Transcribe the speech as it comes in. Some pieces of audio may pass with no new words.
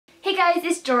Hey guys,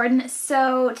 it's Jordan.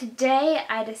 So today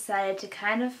I decided to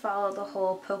kind of follow the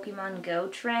whole Pokemon Go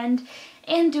trend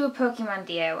and do a Pokemon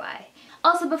DIY.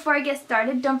 Also, before I get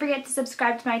started, don't forget to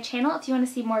subscribe to my channel if you want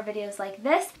to see more videos like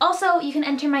this. Also, you can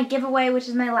enter my giveaway, which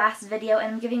is my last video,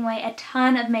 and I'm giving away a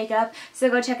ton of makeup,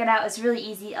 so go check it out. It's really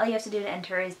easy. All you have to do to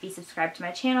enter is be subscribed to my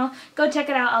channel. Go check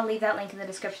it out. I'll leave that link in the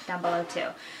description down below too.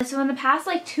 So in the past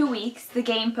 2 weeks, the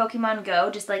game Pokemon Go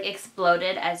just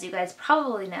exploded, as you guys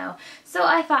probably know. So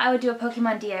I thought I would do a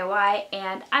Pokemon DIY,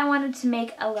 and I wanted to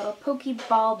make a little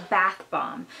Pokeball bath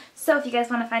bomb. So if you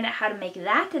guys want to find out how to make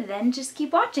that, then just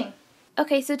keep watching.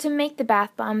 Okay, so to make the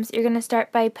bath bombs, you're going to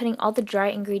start by putting all the dry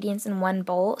ingredients in one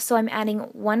bowl. So I'm adding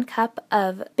 1 cup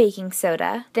of baking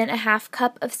soda, then a 1/2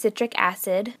 cup of citric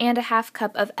acid, and a 1/2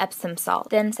 cup of Epsom salt.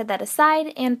 Then set that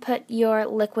aside and put your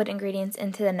liquid ingredients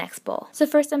into the next bowl. So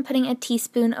first I'm putting a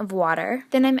teaspoon of water,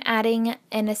 then I'm adding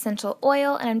an essential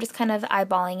oil, and I'm just kind of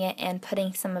eyeballing it and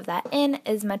putting some of that in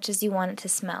as much as you want it to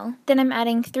smell. Then I'm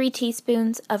adding 3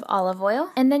 teaspoons of olive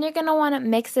oil, and then you're going to want to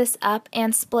mix this up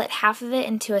and split half of it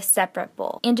into a separate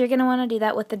bowl. And you're going to want to do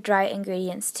that with the dry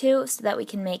ingredients too, so that we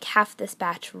can make half this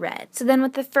batch red. So then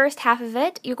with the first half of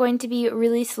it, you're going to be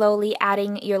really slowly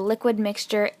adding your liquid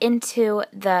mixture into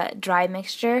the dry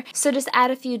mixture. So just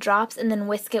add a few drops and then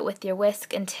whisk it with your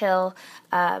whisk until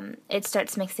it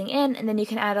starts mixing in, and then you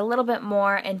can add a little bit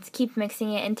more and keep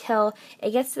mixing it until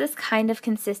it gets to this kind of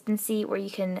consistency where you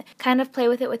can kind of play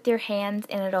with it with your hands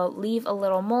and it'll leave a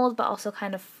little mold but also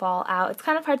kind of fall out. It's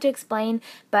kind of hard to explain,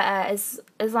 but as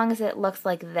long as it looks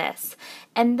like this.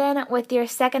 And then with your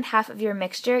second half of your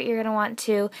mixture, you're going to want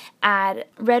to add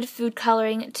red food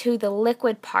coloring to the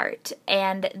liquid part,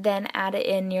 and then add it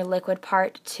in your liquid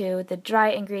part to the dry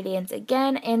ingredients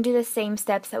again, and do the same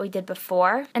steps that we did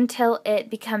before until it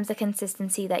becomes the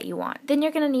consistency that you want. Then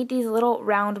you're going to need these little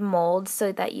round molds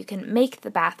so that you can make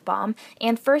the bath bomb.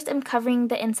 And first I'm covering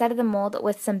the inside of the mold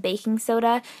with some baking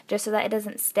soda just so that it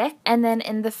doesn't stick. And then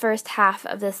in the first half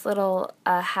of this little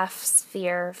half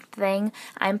sphere thing,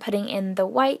 I'm putting in the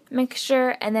white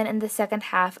mixture, and then in the second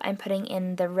half I'm putting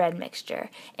in the red mixture.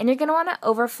 And you're going to want to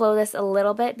overflow this a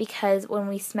little bit because when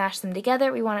we smash them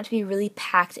together, we want it to be really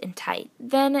packed and tight.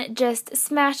 Then just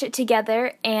smash it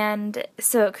together, and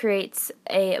so it creates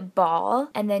a ball,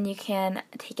 and then you can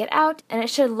take it out and it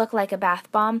should look like a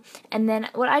bath bomb. And then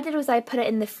what I did was I put it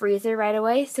in the freezer right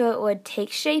away so it would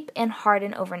take shape and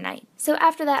harden overnight. So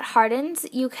after that hardens,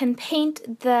 you can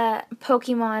paint the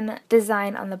Pokemon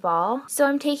design on the ball. So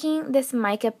I'm taking this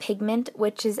mica pigment,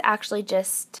 which is actually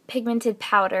just pigmented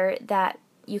powder that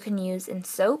you can use in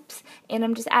soaps, and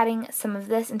I'm just adding some of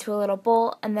this into a little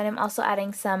bowl, and then I'm also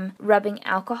adding some rubbing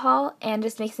alcohol and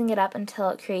just mixing it up until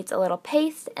it creates a little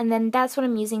paste, and then that's what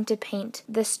I'm using to paint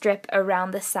the strip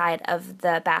around the side of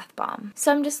the bath bomb.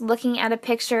 So I'm just looking at a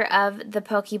picture of the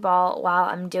Pokeball while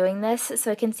I'm doing this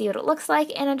so I can see what it looks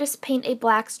like, and I just paint a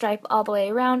black stripe all the way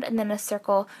around and then a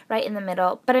circle right in the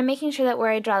middle, but I'm making sure that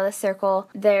where I draw the circle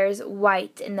there's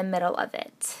white in the middle of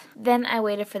it. Then I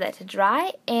waited for that to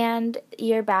dry, and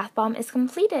your bath bomb is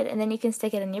completed, and then you can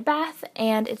stick it in your bath,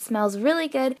 and it smells really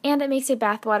good, and it makes your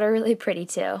bath water really pretty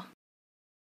too.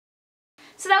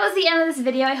 So that was the end of this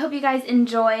video. I hope you guys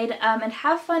enjoyed and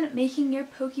have fun making your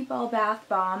Pokeball bath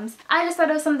bombs. I just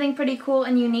thought it was something pretty cool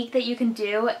and unique that you can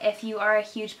do if you are a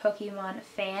huge Pokemon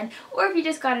fan, or if you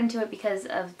just got into it because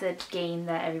of the game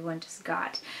that everyone just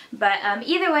got. But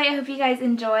either way, I hope you guys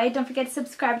enjoyed. Don't forget to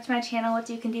subscribe to my channel,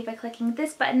 which you can do by clicking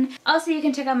this button. Also, you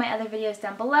can check out my other videos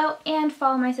down below and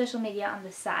follow my social media on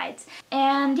the sides.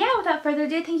 And yeah, without further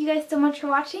ado, thank you guys so much for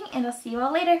watching, and I'll see you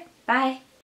all later. Bye!